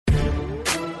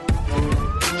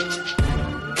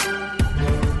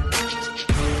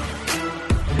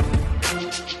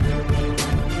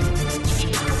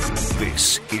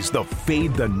the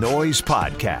Fade the Noise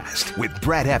podcast with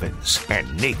Brad Evans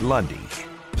and Nate Lundy.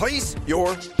 Place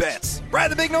your bets. Brad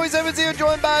the Big Noise Evans here,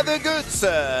 joined by the good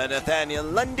sir, Nathaniel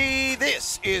Lundy.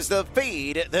 This is the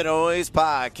Fade the Noise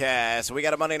podcast. We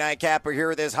got a Monday night capper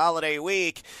here this holiday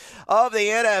week of the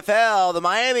NFL. The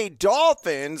Miami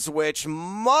Dolphins, which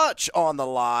much on the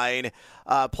line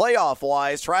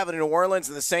playoff-wise, traveling to New Orleans,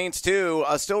 and the Saints, too,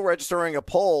 still registering a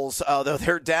pulse, though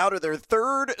they're down to their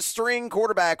third-string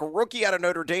quarterback, rookie out of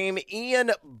Notre Dame,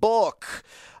 Ian Book.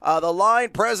 The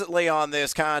line presently on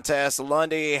this contest,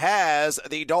 Lundy, has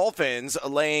the Dolphins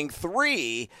laying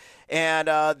 3, and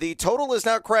the total is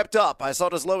now crept up. I saw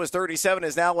it as low as 37,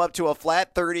 is now up to a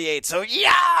flat 38. So,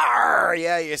 yeah,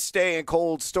 you stay in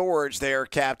cold storage there,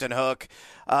 Captain Hook.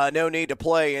 No need to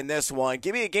play in this one.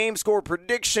 Give me a game score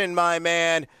prediction, my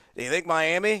man. Do you think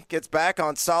Miami gets back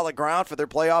on solid ground for their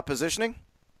playoff positioning?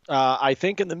 I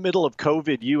think in the middle of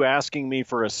COVID, you asking me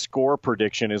for a score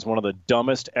prediction is one of the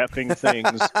dumbest effing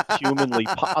things humanly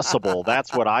possible.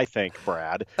 That's what I think,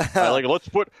 Brad. Let's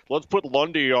put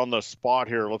Lundy on the spot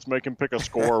here. Let's make him pick a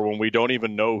score when we don't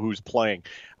even know who's playing.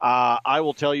 I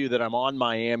will tell you that I'm on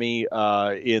Miami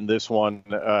in this one.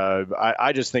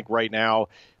 I just think right now,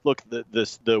 look,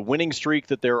 the winning streak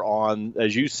that they're on,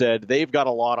 as you said, they've got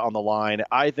a lot on the line.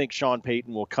 I think Sean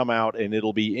Payton will come out and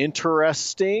it'll be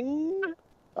interesting.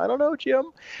 I don't know,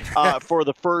 Jim, for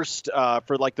the first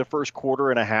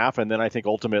quarter and a half. And then I think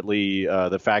ultimately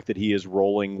the fact that he is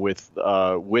rolling with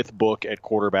Book at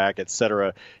quarterback, et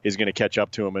cetera, is going to catch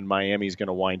up to him, and Miami's going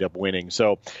to wind up winning.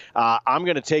 So I'm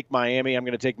going to take Miami. I'm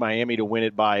going to take Miami to win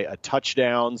it by a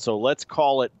touchdown. So let's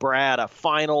call it, Brad, a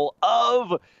final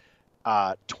of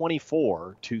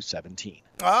 24-17.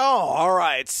 Oh, all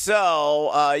right.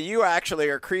 So you actually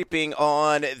are creeping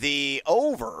on the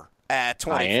over at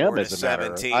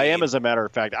 24-17. I am, as a matter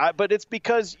of fact. But it's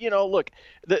because, look,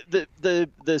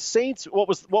 the Saints. What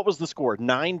was the score?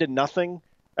 9-0.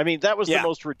 I mean, that was the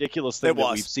most ridiculous thing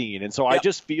that we've seen. And so I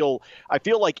feel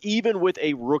like even with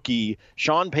a rookie,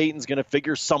 Sean Payton's going to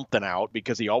figure something out,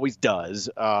 because he always does,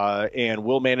 and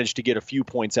will manage to get a few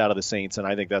points out of the Saints, and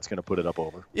I think that's going to put it up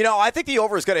over. I think the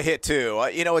over is going to hit too.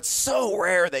 It's so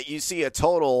rare that you see a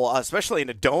total, especially in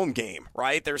a dome game,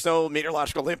 right? There's no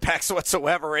meteorological impacts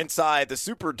whatsoever inside the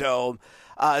Superdome.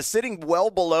 Sitting well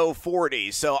below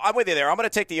 40. So I'm with you there. I'm going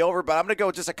to take the over, but I'm going to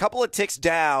go just a couple of ticks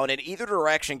down in either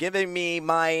direction, giving me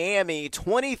Miami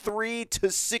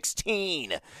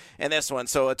 23-16 in this one.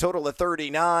 So a total of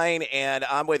 39, and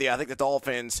I'm with you. I think the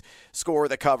Dolphins score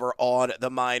the cover on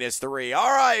the -3.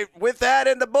 All right, with that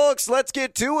in the books, let's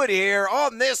get to it here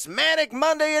on this Manic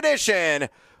Monday edition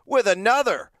with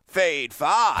another Fade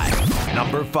 5.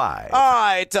 Number 5. All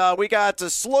right, we got a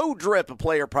slow drip of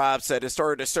player props that has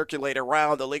started to circulate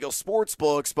around the legal sports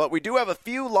books, but we do have a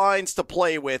few lines to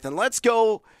play with, and let's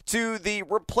go to the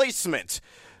replacement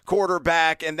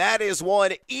quarterback, and that is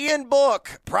one Ian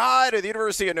Book, pride of the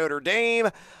University of Notre Dame.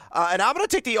 And I'm going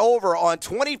to take the over on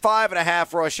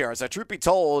 25.5 rush yards. Now, truth be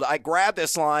told, I grabbed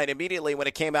this line immediately when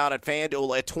it came out at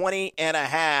FanDuel at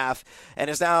 20.5 and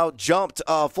has now jumped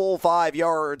a full 5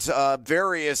 yards.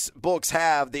 Various books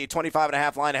have the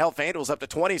 25.5 line. Hell, FanDuel's up to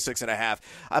 26.5.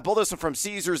 I pulled this one from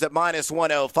Caesars at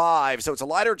 -105, so it's a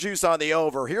lighter juice on the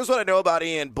over. Here's what I know about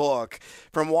Ian Book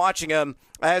from watching him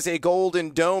as a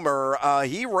Golden Domer.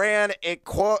 He ran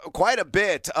quite a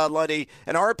bit, Lundy,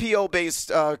 an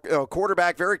RPO-based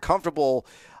quarterback, very comfortable,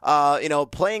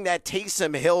 playing that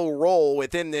Taysom Hill role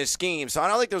within this scheme. So I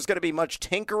don't think there's going to be much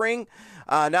tinkering,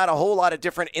 not a whole lot of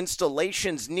different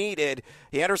installations needed.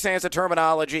 He understands the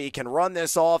terminology. He can run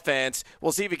this offense.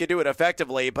 We'll see if he can do it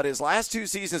effectively. But his last 2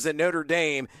 seasons at Notre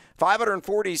Dame,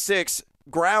 546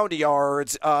 ground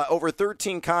yards over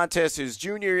 13 contests his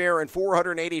junior year, and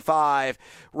 485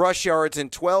 rush yards in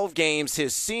 12 games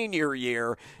his senior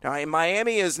year. Now,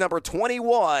 Miami is number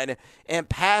 21 in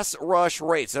pass rush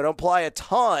rate, so don't apply a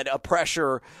ton of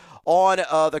pressure on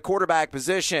the quarterback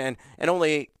position, and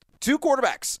only 2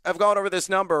 quarterbacks have gone over this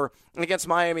number against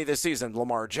Miami this season,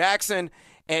 Lamar Jackson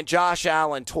and Josh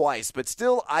Allen twice. But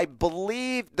still, I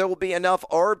believe there will be enough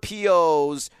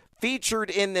RPOs featured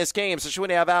in this game, especially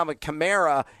when you have Alvin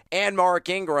Kamara and Mark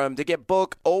Ingram, to get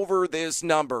Book over this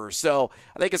number. So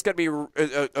I think it's going to be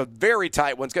a very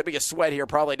tight one. It's going to be a sweat here,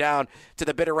 probably down to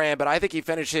the bitter end, but I think he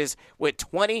finishes with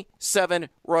 27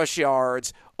 rush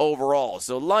yards overall.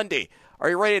 So Lundy, are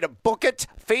you ready to book it?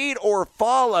 Fade or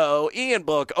follow Ian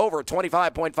Book over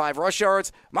 25.5 rush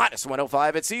yards,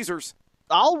 -105 at Caesars.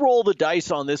 I'll roll the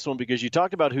dice on this one because you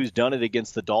talked about who's done it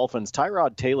against the Dolphins.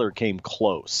 Tyrod Taylor came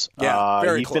close. Yeah,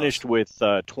 very he close. Finished with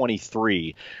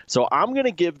 23. So I'm going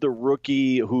to give the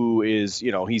rookie who is,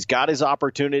 he's got his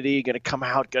opportunity, going to come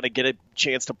out, going to get a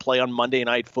chance to play on Monday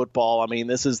Night Football. I mean,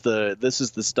 this is the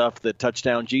stuff that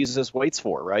Touchdown Jesus waits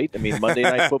for, right? I mean, Monday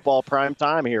Night Football prime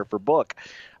time here for Book.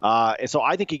 And so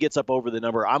I think he gets up over the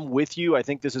number. I'm with you. I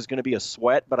think this is going to be a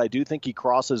sweat, but I do think he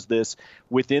crosses this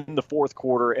within the fourth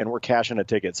quarter, and we're cashing a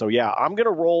ticket. So, yeah, I'm going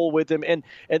to roll with him. And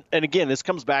again, this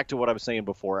comes back to what I was saying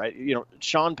before.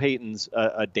 Sean Payton's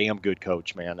a damn good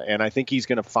coach, man, and I think he's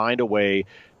going to find a way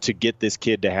to get this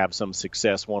kid to have some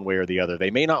success one way or the other.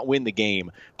 They may not win the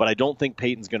game, but I don't think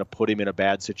Payton's going to put him in a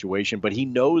bad situation. But he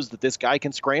knows that this guy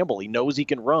can scramble. He knows he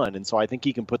can run, and so I think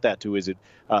he can put that to his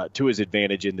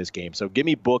advantage in this game. So give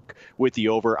me Book with the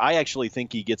over. I actually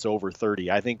think he gets over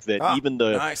 30. I think that even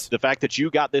the fact that you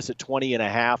got this at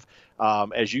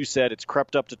 20.5, as you said, it's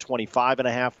crept up to 25.5.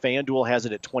 FanDuel has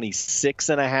it at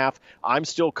 26.5. I'm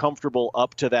still comfortable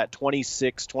up to that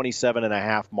 26,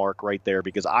 27.5 mark right there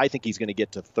because I think he's going to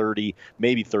get to 30,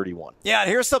 maybe 31. Yeah, and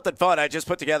here's something fun I just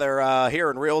put together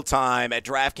here in real time at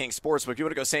DraftKings Sportsbook. You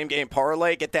want to go same game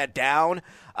parlay, get that down.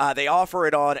 They offer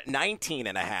it on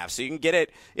 19.5, so you can get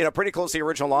it, pretty close to the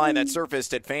original line that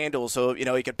surfaced at FanDuel. So,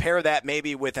 you could pair that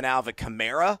maybe with an Alvin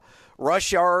Kamara.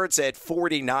 Rush yards at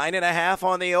 49.5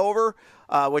 on the over,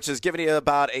 which is giving you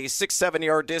about a 6-7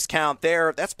 yard discount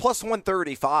there. That's plus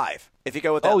 135 if you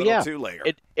go with that little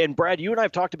two-legger. And Brad, you and I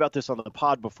have talked about this on the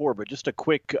pod before, but just a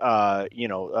quick,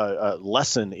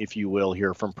 lesson, if you will,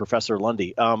 here from Professor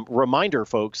Lundy. Reminder,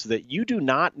 folks, that you do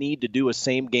not need to do a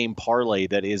same-game parlay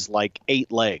that is like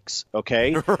 8 legs,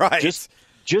 okay? Right.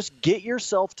 Just get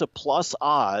yourself to plus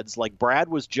odds like Brad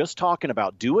was just talking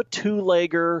about. Do a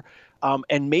two-legger.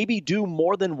 And maybe do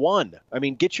more than one. I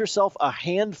mean, get yourself a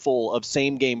handful of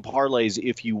same-game parlays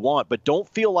if you want, but don't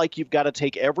feel like you've got to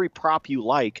take every prop you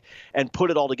like and put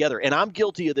it all together. And I'm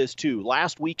guilty of this, too.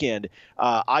 Last weekend,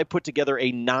 I put together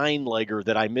a 9-legger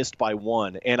that I missed by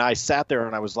 1, and I sat there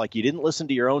and I was like, you didn't listen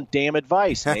to your own damn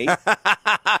advice, Nate.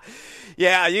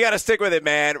 Yeah, you got to stick with it,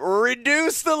 man.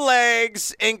 Reduce the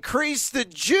legs, increase the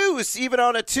juice, even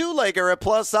on a 2-legger at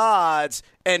plus odds,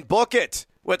 and book it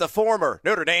with the former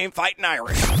Notre Dame Fighting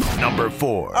Irish. Number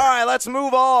 4. All right, let's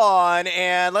move on,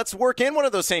 and let's work in one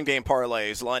of those same-game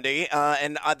parlays, Lundy.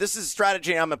 This is a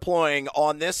strategy I'm employing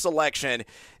on this selection.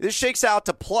 This shakes out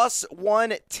to plus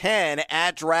 110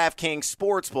 at DraftKings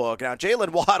Sportsbook. Now, Jalen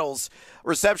Waddle's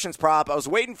receptions prop, I was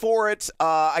waiting for it.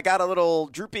 I got a little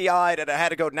droopy-eyed, and I had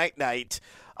to go night-night.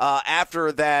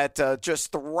 After that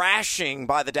just thrashing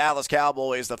by the Dallas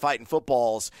Cowboys, the Fighting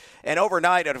Footballs. And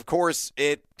overnight, and of course,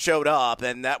 it showed up,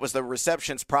 and that was the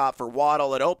receptions prop for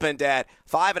Waddle. It opened at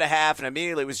 5.5 and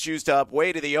immediately was juiced up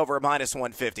way to the over minus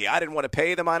 150. I didn't want to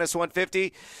pay the minus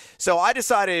 150, so I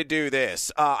decided to do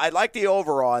this. I like the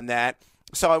over on that.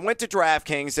 So I went to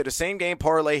DraftKings, did a same-game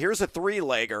parlay. Here's a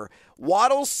 3-legger.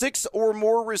 Waddle 6 or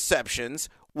more receptions,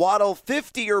 Waddle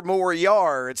 50 or more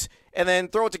yards, and then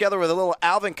throw it together with a little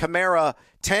Alvin Kamara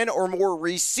 10 or more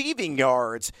receiving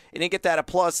yards, and you get that at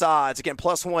plus odds. Again,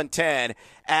 plus 110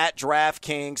 at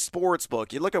DraftKings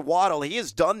Sportsbook. You look at Waddle, he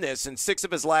has done this in 6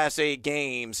 of his last 8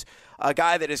 games. A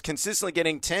guy that is consistently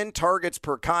getting 10 targets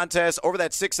per contest. Over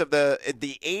that 6 of the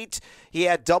 8, he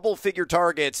had double-figure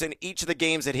targets in each of the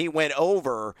games that he went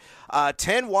over.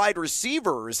 10 wide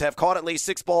receivers have caught at least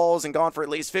 6 balls and gone for at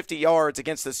least 50 yards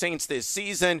against the Saints this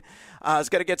season. He's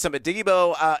got to get some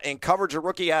Adebo in coverage, a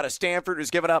rookie out of Stanford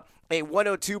who's given up a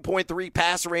 102.3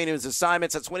 passer rating in his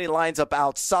assignments. That's when he lines up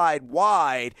outside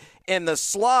wide. In the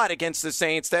slot against the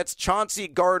Saints, that's Chauncey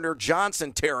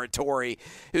Gardner-Johnson territory,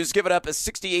 who's given up a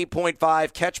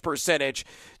 68.5 catch percentage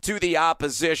to the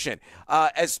opposition.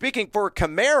 As speaking for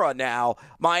Kamara now,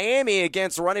 Miami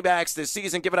against running backs this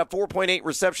season, giving up 4.8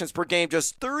 receptions per game,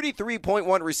 just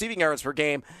 33.1 receiving yards per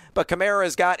game. But Kamara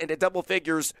has got into double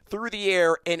figures through the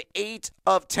air in 8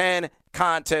 of 10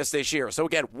 contests this year. So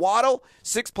again, Waddle,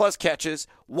 6+ catches.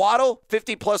 Waddle,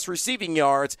 50+ receiving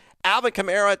yards. Alvin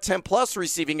Kamara, 10+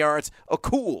 receiving yards. A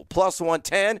cool plus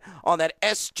 110 on that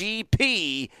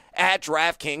SGP at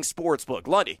DraftKings Sportsbook.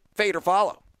 Lundy, fade or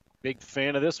follow? Big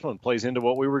fan of this one. Plays into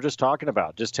what we were just talking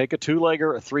about. Just take a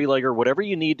 2-legger, a 3-legger, whatever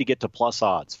you need to get to plus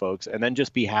odds, folks, and then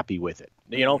just be happy with it.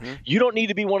 You know, you don't need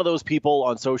to be one of those people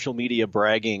on social media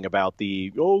bragging about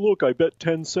oh, look, I bet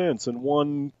 10 cents and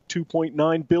won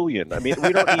 $2.9 billion. I mean,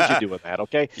 we don't need you doing that,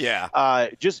 okay? Yeah.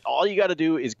 Just all you got to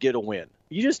do is get a win.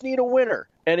 You just need a winner.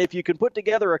 And if you can put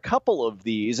together a couple of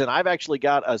these, and I've actually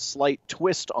got a slight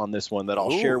twist on this one that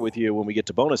I'll share with you when we get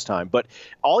to bonus time, but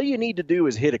all you need to do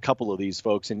is hit a couple of these,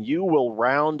 folks, and you will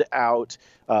round out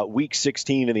Week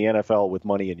 16 in the NFL with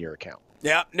money in your account.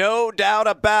 Yeah, no doubt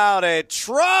about it.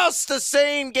 Trust the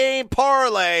same game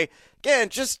parlay. Again,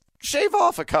 just shave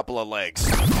off a couple of legs.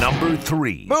 Number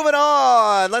 3. Moving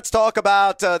on, let's talk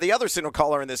about the other signal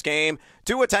caller in this game,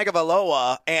 Tua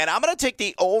Tagovailoa, and I'm going to take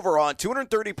the over on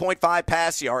 230.5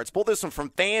 pass yards. Pull this one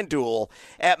from FanDuel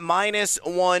at minus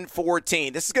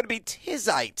 114. This is going to be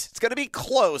tizite. It's going to be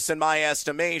close in my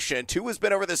estimation. Tua's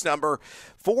been over this number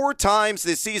 4 times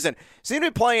this season. Seems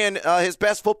to be playing his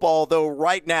best football, though,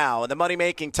 right now in the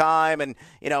money-making time. And,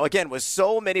 again, with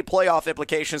so many playoff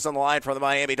implications on the line for the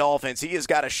Miami Dolphins, he has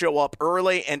got to show up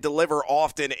early and deliver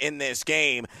often in this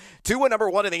game. Tua number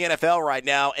 1 in the NFL right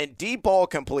now, and deep ball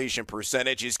completion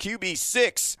percentage is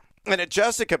QB6, an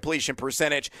adjusted completion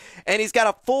percentage, and he's got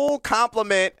a full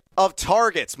complement of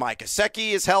targets. Mike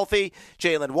Gesicki is healthy.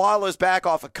 Jalen Waddle is back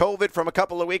off of COVID from a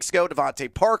couple of weeks ago.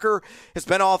 Devontae Parker has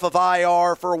been off of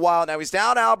IR for a while. Now he's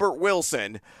down Albert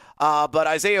Wilson, but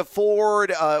Isaiah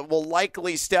Ford will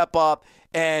likely step up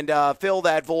and fill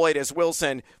that void as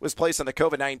Wilson was placed on the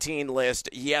COVID-19 list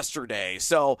yesterday.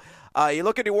 So you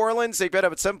look at New Orleans, they've been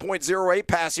up at 7.08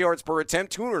 pass yards per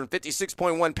attempt,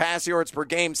 256.1 pass yards per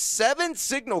game. 7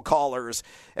 signal callers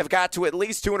have got to at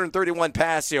least 231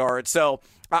 pass yards. So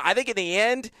I think in the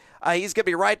end, he's going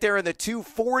to be right there in the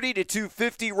 240 to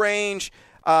 250 range.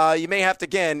 You may have to,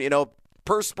 again,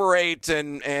 perspirate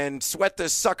and sweat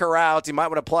this sucker out. You might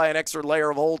want to apply an extra layer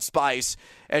of Old Spice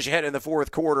as you head in the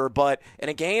fourth quarter. But in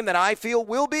a game that I feel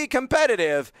will be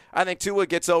competitive, I think Tua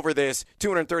gets over this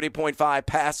 230.5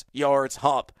 pass yards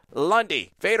hump.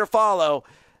 Lundy, fade or follow,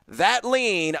 that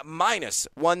lean minus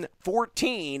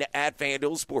 114 at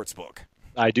FanDuel Sportsbook.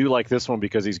 I do like this one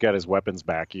because he's got his weapons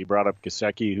back. You brought up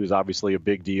Gesicki, who's obviously a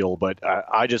big deal, but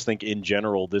I just think in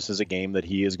general this is a game that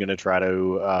he is going to try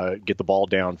to get the ball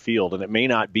downfield, and it may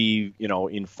not be in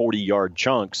 40-yard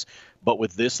chunks, but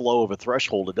with this low of a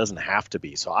threshold, it doesn't have to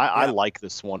be. So I like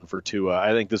this one for Tua.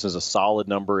 I think this is a solid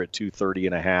number at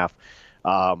 230.5.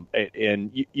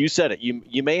 And you said it.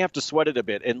 You may have to sweat it a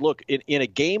bit. And look, in a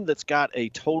game that's got a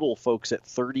total, folks, at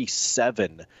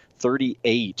 37,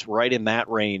 38, right in that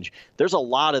range, there's a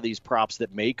lot of these props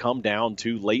that may come down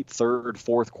to late third,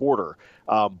 fourth quarter,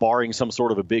 barring some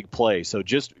sort of a big play. So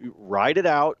just ride it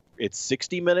out. It's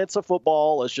 60 minutes of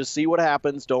football. Let's just see what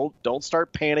happens. Don't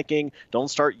start panicking. Don't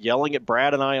start yelling at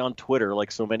Brad and I on Twitter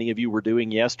like so many of you were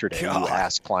doing yesterday, you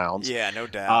ass clowns. Yeah, no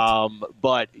doubt.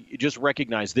 But just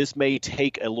recognize this may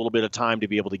take a little bit of time to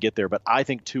be able to get there, but I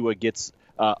think Tua gets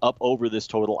up over this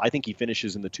total. I think he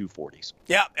finishes in the 240s.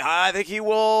 Yeah, I think he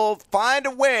will find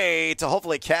a way to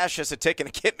hopefully cash us a ticket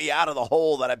and get me out of the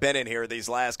hole that I've been in here these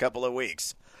last couple of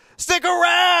weeks. Stick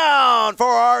around for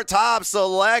our top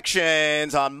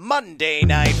selections on Monday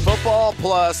Night Football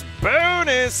plus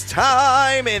bonus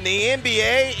time in the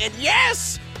NBA. And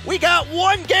yes, we got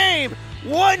one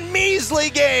measly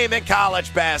game in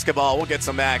college basketball. We'll get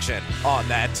some action on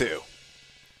that too.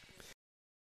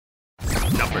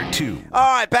 Number 2. All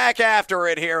right, back after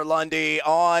it here, Lundy,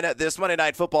 on this Monday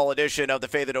Night Football edition of the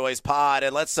Fade the Noise pod.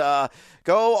 And let's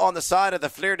go on the side of the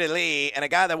fleur-de-lis, and a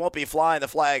guy that won't be flying the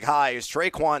flag high is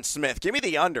Traquan Smith. Give me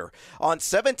the under on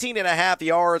 17.5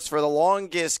 yards for the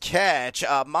longest catch,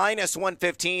 minus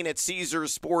 115 at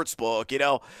Caesars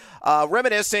Sportsbook.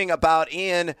 Reminiscing about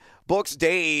Ian Book's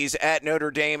days at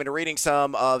Notre Dame and reading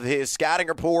some of his scouting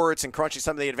reports and crunching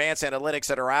some of the advanced analytics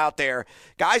that are out there,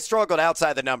 guys struggled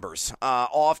outside the numbers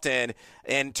often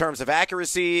in terms of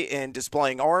accuracy and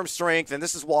displaying arm strength, and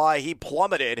this is why he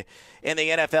plummeted in the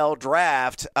NFL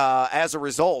draft as a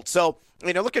result. So,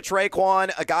 look at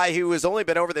Traquan, a guy who has only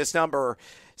been over this number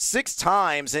 6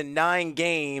 times in 9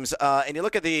 games, and you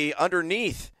look at the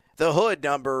underneath the hood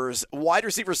numbers, wide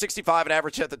receiver 65 and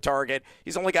average at the target.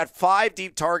 He's only got 5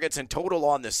 deep targets in total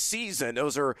on the season.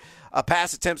 Those are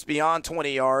pass attempts beyond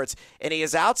 20 yards. And he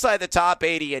is outside the top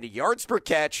 80 in yards per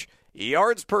catch,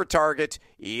 yards per target,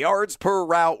 yards per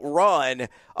route run.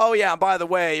 Oh, yeah, and by the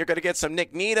way, you're going to get some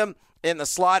Nick Needham in the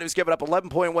slot, who's given up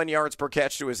 11.1 yards per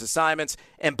catch to his assignments,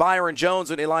 and Byron Jones,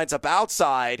 when he lines up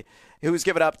outside, who's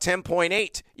given up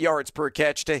 10.8 yards per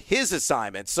catch to his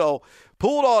assignments. So,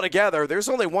 pulled all together, there's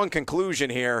only one conclusion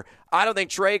here. I don't think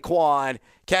Traquan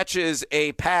catches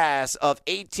a pass of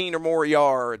 18 or more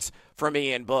yards from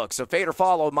Ian Book. So fade or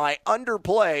follow my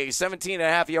underplay,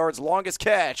 17.5 yards, longest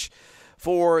catch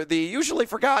for the usually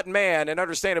forgotten man, and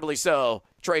understandably so,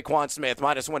 Traquan Smith,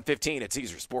 minus 115 at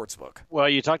Caesars Sportsbook. Well,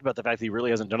 you talked about the fact that he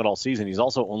really hasn't done it all season. He's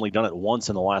also only done it once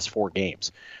in the last 4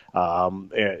 games.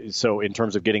 So in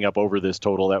terms of getting up over this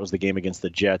total, that was the game against the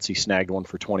Jets. He snagged one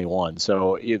for 21.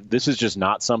 So this is just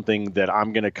not something that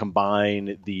I'm going to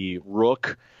combine the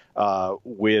rook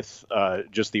with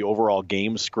just the overall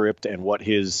game script and what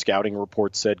his scouting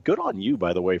report said. Good on you,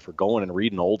 by the way, for going and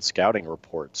reading old scouting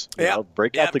reports.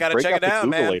 Break out the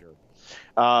Googleator.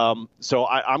 So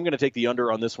I'm going to take the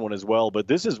under on this one as well. But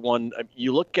this is one,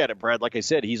 you look at it, Brad, like I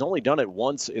said, he's only done it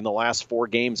once in the last 4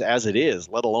 games as it is,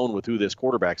 let alone with who this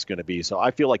quarterback's going to be. So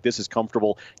I feel like this is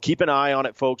comfortable. Keep an eye on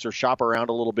it, folks, or shop around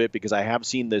a little bit, because I have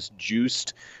seen this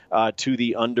juiced to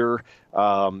the under.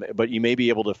 But you may be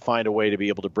able to find a way to be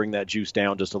able to bring that juice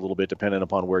down just a little bit, depending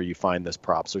upon where you find this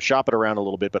prop. So shop it around a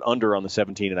little bit, but under on the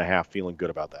 17.5, feeling good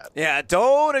about that. Yeah,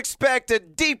 don't expect a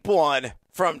deep one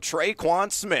from Traquan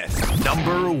Smith.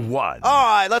 Number 1. All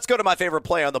right, let's go to my favorite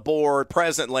play on the board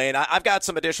presently. And I've got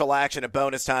some additional action at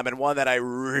bonus time, and one that I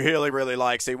really, really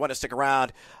like. So you want to stick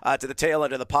around to the tail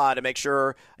end of the pod to make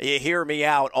sure you hear me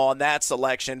out on that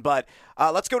selection. But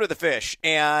let's go to the fish.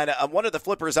 And one of the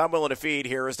flippers I'm willing to feed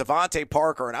here is Devontae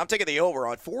Parker, and I'm taking the over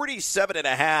on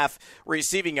 47.5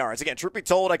 receiving yards. Again, truth be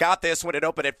told, I got this when it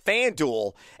opened at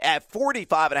FanDuel at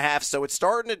 45.5, so it's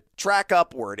starting to track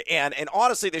upward. And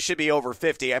honestly, this should be over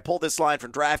 50. I pulled this line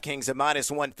from DraftKings at minus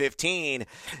 115.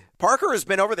 Parker has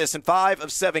been over this in 5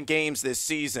 of 7 games this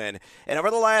season. And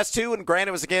over the last 2, and granted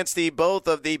it was against both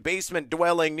of the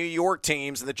basement-dwelling New York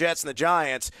teams, the Jets and the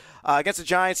Giants. Against the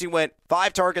Giants, he went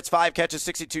 5 targets, 5 catches,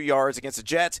 62 yards. Against the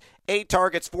Jets, 8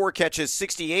 targets, 4 catches,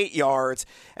 68 yards.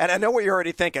 And I know what you're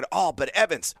already thinking, but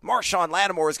Evans, Marshawn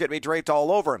Lattimore is going to be draped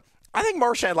all over him. I think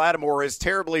Marshawn Lattimore is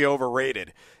terribly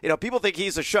overrated. People think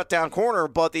he's a shutdown corner,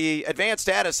 but the advanced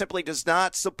data simply does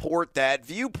not support that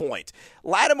viewpoint.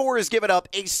 Lattimore has given up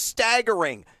a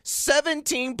staggering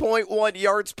 17.1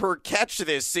 yards per catch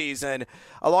this season,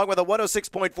 along with a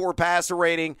 106.4 passer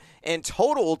rating. In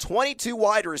total, 22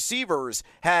 wide receivers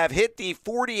have hit the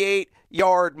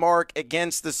 48-yard mark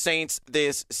against the Saints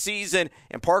this season.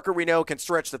 And Parker, we know, can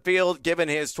stretch the field, given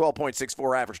his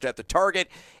 12.64 average depth of target,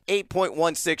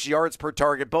 8.16 yards per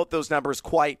target. Both those numbers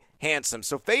quite handsome.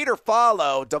 So fade or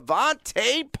follow,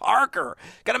 Devontae Parker.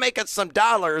 Going to make us some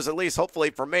dollars, at least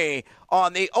hopefully for me,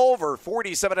 on the over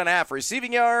 47.5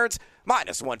 receiving yards,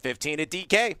 minus 115 at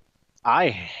DK. I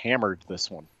hammered this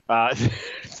one.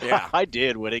 Yeah, I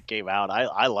did when it came out.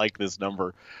 I like this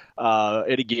number.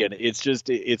 And again, it's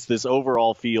this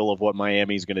overall feel of what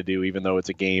Miami's going to do, even though it's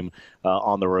a game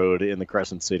on the road in the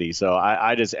Crescent City. So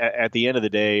I just, at the end of the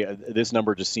day, this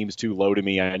number just seems too low to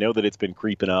me. I know that it's been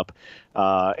creeping up,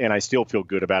 and I still feel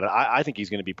good about it. I think he's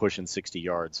going to be pushing 60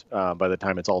 yards by the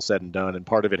time it's all said and done, and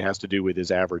part of it has to do with his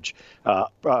average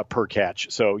per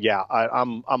catch. So yeah,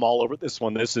 I'm all over this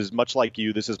one. This is much like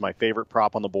you. This is my favorite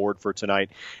prop on the board for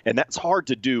tonight, and that's hard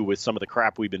to do with some of the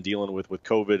crap we've been dealing with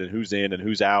COVID and who's in and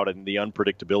who's out, and the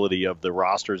unpredictability of the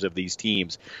rosters of these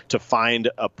teams, to find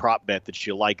a prop bet that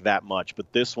you like that much.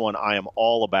 But this one I am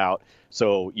all about.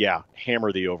 So, yeah,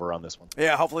 hammer the over on this one.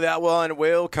 Yeah, hopefully that one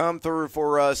will come through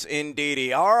for us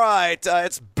indeedy. All right,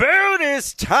 it's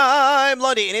bonus time.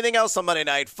 Lundy, anything else on Monday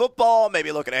Night Football?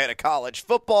 Maybe looking ahead at college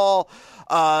football.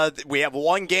 We have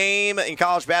one game in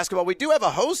college basketball. We do have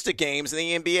a host of games in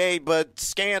the NBA, but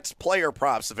scant player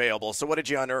props available. So what did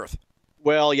you unearth?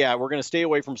 Well, yeah, we're going to stay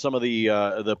away from some of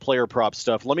the player prop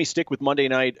stuff. Let me stick with Monday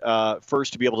night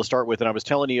first to be able to start with. And I was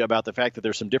telling you about the fact that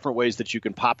there's some different ways that you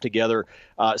can pop together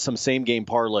some same-game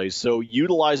parlays. So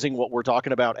utilizing what we're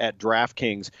talking about at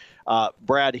DraftKings,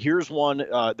 Brad, here's one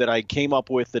that I came up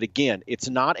with that, again, it's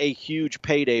not a huge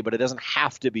payday, but it doesn't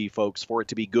have to be, folks, for it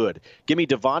to be good. Give me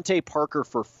Devontae Parker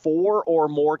for 4 or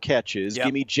more catches. Yep.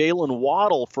 Give me Jalen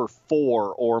Waddle for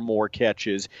 4 or more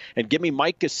catches. And give me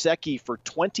Mike Gesicki for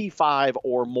 25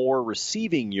 or more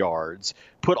receiving yards.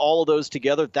 Put all of those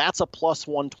together, that's a plus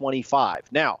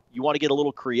 125. Now, you want to get a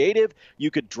little creative, you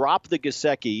could drop the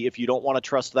Gesicki if you don't want to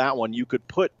trust that one. You could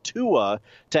put Tua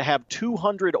to have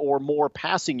 200 or more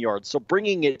passing yards, so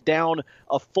bringing it down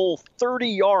a full 30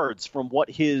 yards from what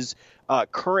his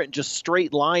current just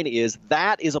straight line is.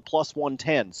 That is a plus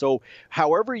 110. So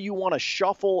however you want to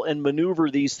shuffle and maneuver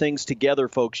these things together,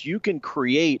 folks, you can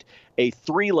create a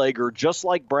 3-legger just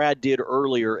like Brad did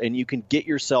earlier, and you can get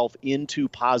yourself into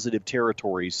positive territory.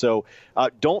 territory. So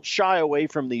don't shy away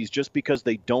from these just because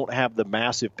they don't have the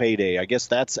massive payday. I guess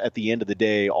that's at the end of the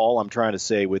day all I'm trying to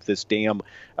say with this damn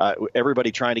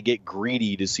everybody trying to get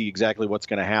greedy to see exactly what's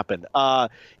going to happen.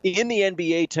 In the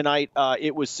NBA tonight,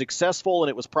 it was successful and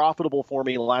it was profitable for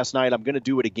me last night. I'm going to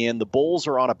do it again. The Bulls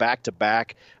are on a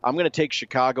back-to-back. I'm going to take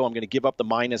Chicago. I'm going to give up the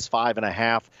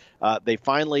 -5.5. They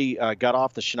finally got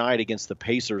off the schneid against the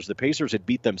Pacers. The Pacers had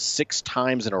beat them 6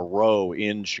 times in a row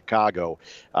in Chicago.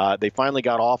 They finally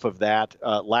got off of that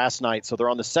last night, so they're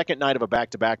on the second night of a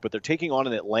back-to-back, but they're taking on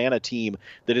an Atlanta team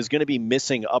that is going to be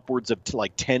missing upwards of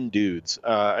like 10 dudes.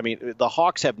 I mean, the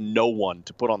Hawks have no one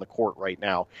to put on the court right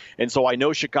now, and so I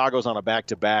know Chicago's on a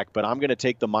back-to-back, but I'm going to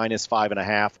take the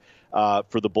 -5.5.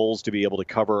 For the Bulls to be able to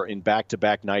cover in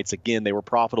back-to-back nights. Again, they were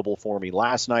profitable for me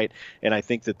last night, and I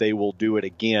think that they will do it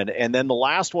again. And then the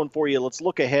last one for you, let's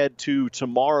look ahead to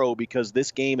tomorrow because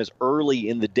this game is early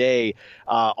in the day.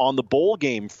 On the bowl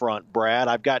game front, Brad,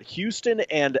 I've got Houston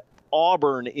and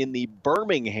Auburn in the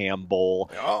Birmingham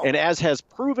Bowl. Oh. And as has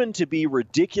proven to be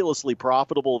ridiculously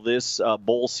profitable this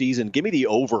bowl season, give me the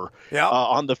over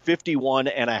on the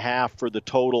 51.5 for the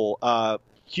total.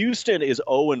 Houston is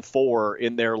 0-4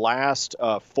 in their last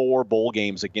 4 bowl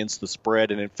games against the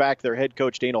spread. And in fact, their head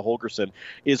coach, Dana Holgorsen,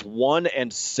 is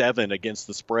 1-7 against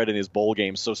the spread in his bowl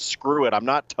games. So screw it. I'm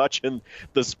not touching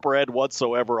the spread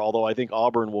whatsoever, although I think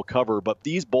Auburn will cover. But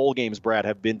these bowl games, Brad,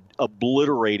 have been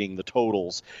obliterating the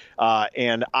totals.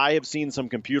 And I have seen some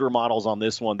computer models on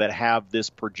this one that have this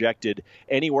projected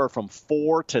anywhere from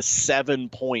 4 to 7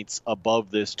 points above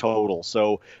this total.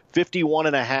 So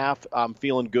 51.5, I'm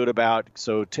feeling good about.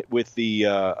 So with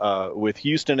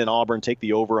Houston and Auburn, take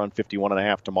the over on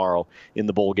 51.5 tomorrow in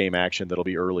the bowl game action. That'll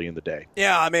be early in the day.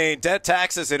 Yeah, I mean, dead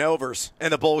taxes and overs in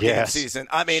the bowl game season.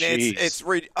 I mean, it's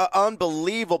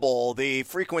unbelievable the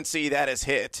frequency that has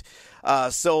hit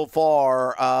so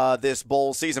far this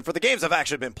bowl season for the games that have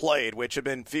actually been played, which have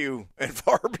been few and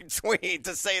far between,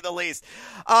 to say the least.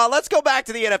 Let's go back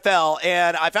to the NFL,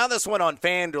 and I found this one on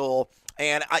FanDuel.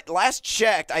 And last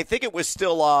checked, I think it was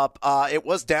still up. It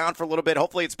was down for a little bit.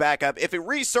 Hopefully it's back up. If it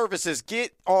resurfaces,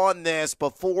 get on this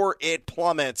before it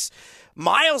plummets.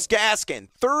 Myles Gaskin,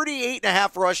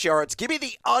 38.5 rush yards. Give me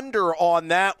the under on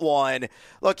that one.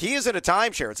 Look, he is in a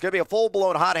timeshare. It's going to be a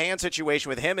full-blown hot hand situation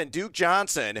with him and Duke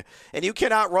Johnson. And you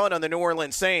cannot run on the New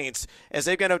Orleans Saints as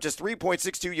they've got up just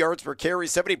 3.62 yards per carry,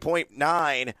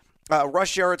 70.9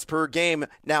 rush yards per game.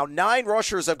 Now, 9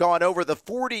 rushers have gone over the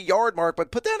 40-yard mark,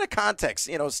 but put that in context.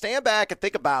 Stand back and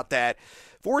think about that.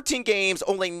 14 games,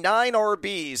 only 9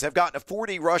 RBs have gotten to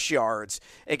 40 rush yards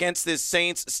against this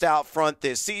Saints stout front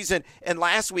this season. And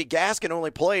last week, Gaskin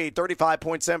only played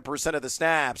 35.7% of the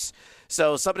snaps.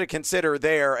 So something to consider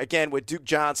there, again, with Duke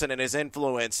Johnson and his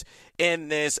influence in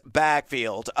this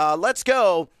backfield. Let's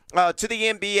go to the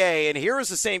NBA, and here is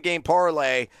the same game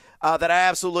parlay that I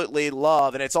absolutely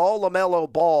love, and it's all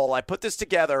LaMelo Ball. I put this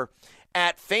together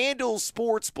at FanDuel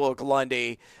Sportsbook,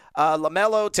 Lundy.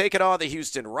 LaMelo taking on the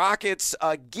Houston Rockets.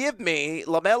 Give me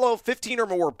LaMelo 15 or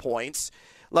more points,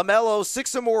 LaMelo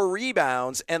 6 or more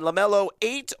rebounds, and LaMelo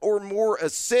 8 or more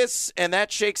assists, and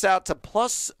that shakes out to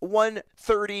plus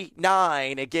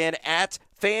 139, again, at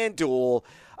FanDuel.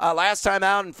 Last time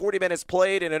out in 40 minutes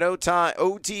played in an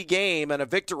OT game and a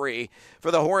victory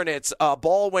for the Hornets.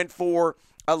 Ball went for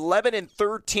 11 and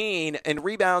 13 in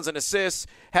rebounds and assists,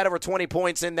 had over 20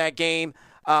 points in that game.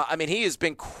 I mean, he has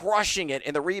been crushing it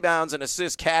in the rebounds and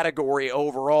assists category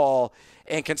overall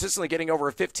and consistently getting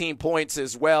over 15 points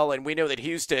as well. And we know that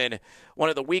Houston, one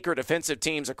of the weaker defensive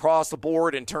teams across the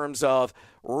board in terms of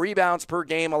rebounds per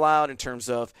game allowed, in terms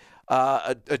of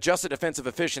adjusted defensive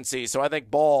efficiency. So I think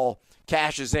Ball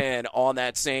cashes in on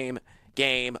that same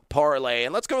game parlay.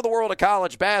 And let's go to the world of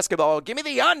college basketball. Give me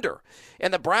the under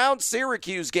in the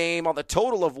Brown-Syracuse game on the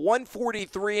total of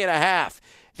 143.5.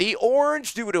 The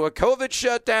Orange, due to a COVID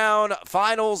shutdown,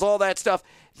 finals, all that stuff,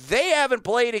 they haven't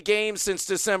played a game since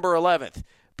December 11th.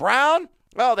 Brown,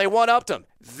 well, they one-upped them.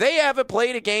 They haven't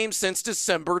played a game since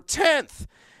December 10th.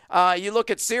 You look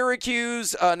at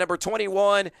Syracuse, number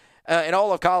 21 in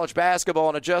all of college basketball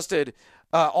and adjusted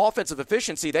offensive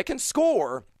efficiency. They can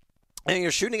score, and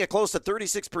you're shooting it close to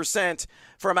 36%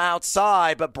 from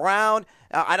outside. But Brown,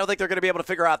 I don't think they're going to be able to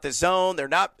figure out the zone. They're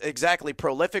not exactly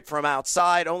prolific from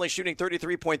outside, only shooting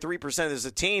 33.3% as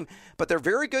a team. But they're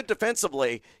very good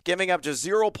defensively, giving up just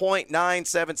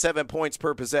 0.977 points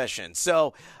per possession.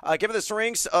 So given the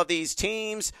strengths of these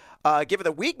teams, given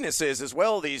the weaknesses as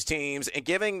well of these teams and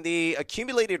giving the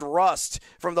accumulated rust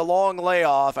from the long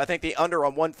layoff, I think the under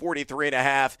on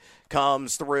 143.5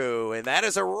 comes through. And that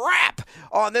is a wrap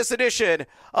on this edition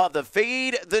of the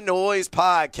Fade the Noise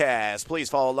podcast. Please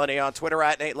follow Lundy on Twitter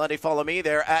at Nate Lundy. Follow me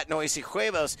there at Noisy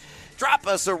Huevos. Drop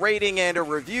us a rating and a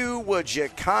review, would you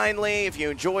kindly, if you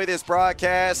enjoy this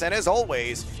broadcast. And as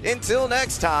always, until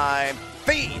next time,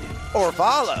 feed or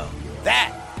follow.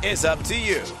 That is up to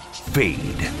you. Fade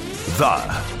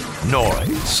the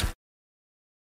Noise.